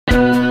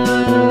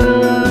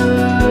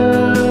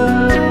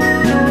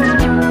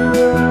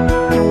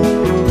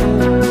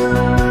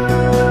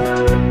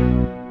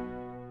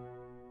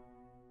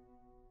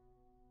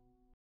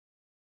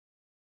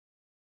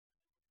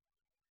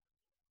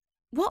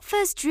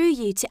first drew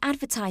you to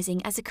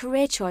advertising as a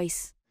career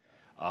choice?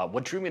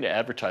 What drew me to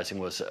advertising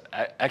was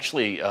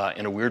actually,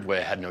 in a weird way,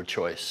 I had no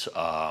choice.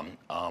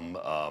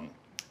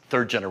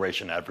 Third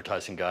generation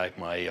advertising guy.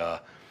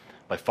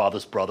 My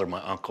father's brother,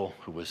 my uncle,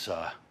 who was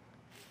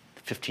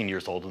 15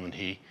 years older than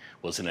he,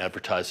 was in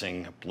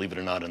advertising, believe it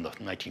or not, in the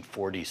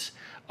 1940s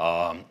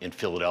in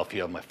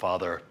Philadelphia. My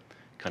father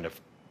kind of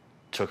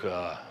took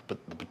the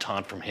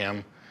baton from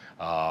him,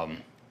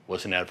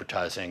 was in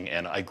advertising,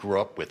 and I grew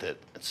up with it.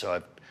 And so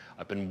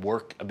I've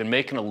been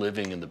making a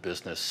living in the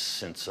business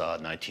since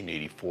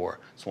 1984.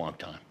 It's a long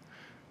time.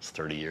 It's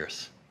 30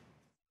 years.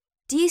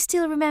 Do you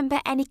still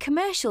remember any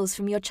commercials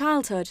from your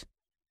childhood?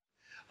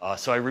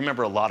 So I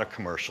remember a lot of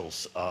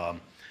commercials.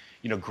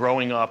 You know,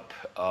 growing up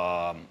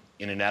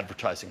in an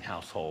advertising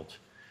household,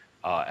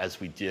 as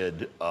we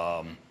did,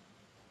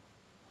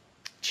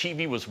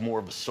 TV was more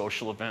of a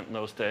social event in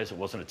those days. It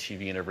wasn't a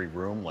TV in every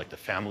room. Like, the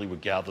family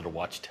would gather to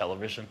watch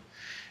television.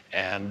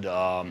 And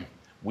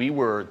we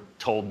were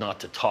told not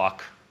to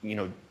talk, you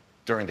know,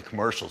 during the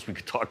commercials. We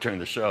could talk during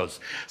the shows.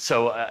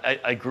 So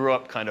I grew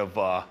up kind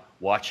of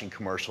watching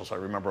commercials. I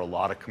remember a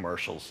lot of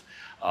commercials.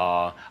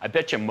 I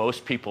bet you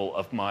most people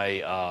of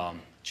my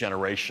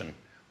generation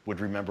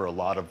would remember a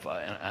lot of,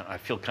 and I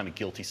feel kind of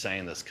guilty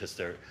saying this because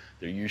they're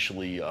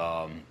usually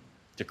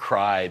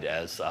decried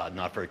as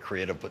not very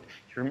creative, but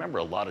you remember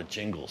a lot of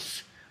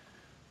jingles.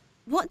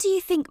 What do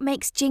you think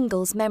makes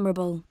jingles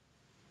memorable?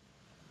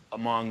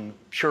 Among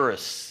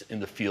purists in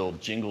the field,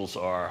 jingles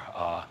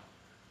are,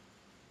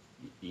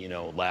 you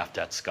know, laughed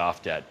at,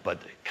 scoffed at, but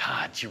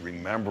God, you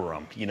remember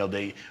them. You know,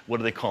 what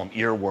do they call them?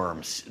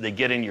 Earworms. They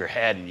get in your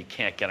head and you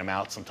can't get them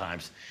out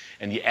sometimes.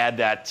 And you add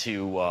that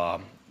to,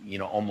 you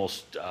know,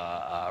 almost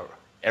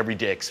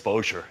everyday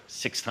exposure,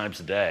 6 times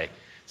a day.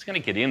 It's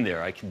going to get in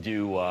there. I can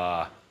do,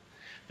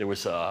 there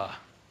was a,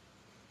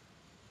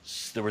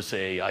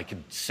 I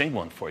could sing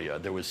one for you.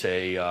 There was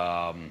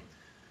a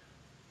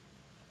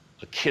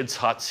kid's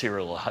hot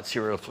cereal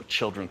for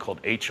children called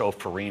H.O.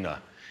 Farina.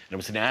 And it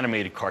was an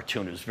animated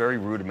cartoon. It was very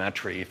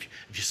rudimentary. If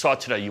you saw it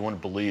today, you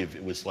wouldn't believe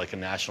it was like a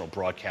national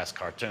broadcast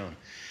cartoon.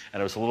 And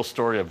it was a little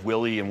story of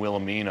Willie and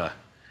Wilhelmina.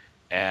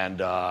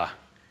 And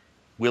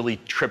Willie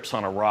trips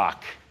on a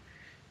rock.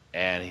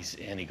 And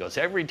he goes,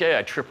 "Every day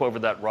I trip over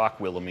that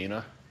rock,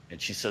 Wilhelmina."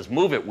 And she says,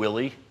 "Move it,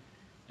 Willie."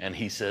 And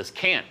he says,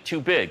 "Can't,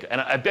 too big."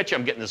 And I bet you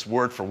I'm getting this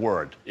word for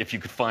word, if you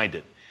could find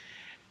it.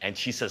 And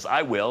she says,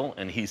 "I will."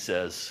 And he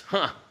says,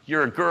 "Huh,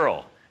 you're a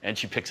girl." And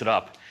she picks it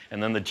up.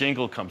 And then the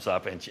jingle comes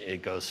up and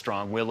it goes,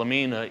 "Strong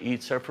Wilhelmina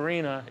eats her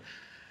farina."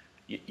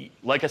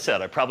 Like I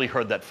said, I probably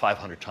heard that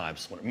 500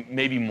 times,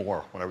 maybe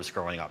more when I was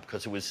growing up,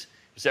 because it was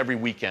every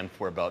weekend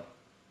for about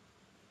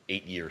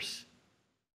 8 years.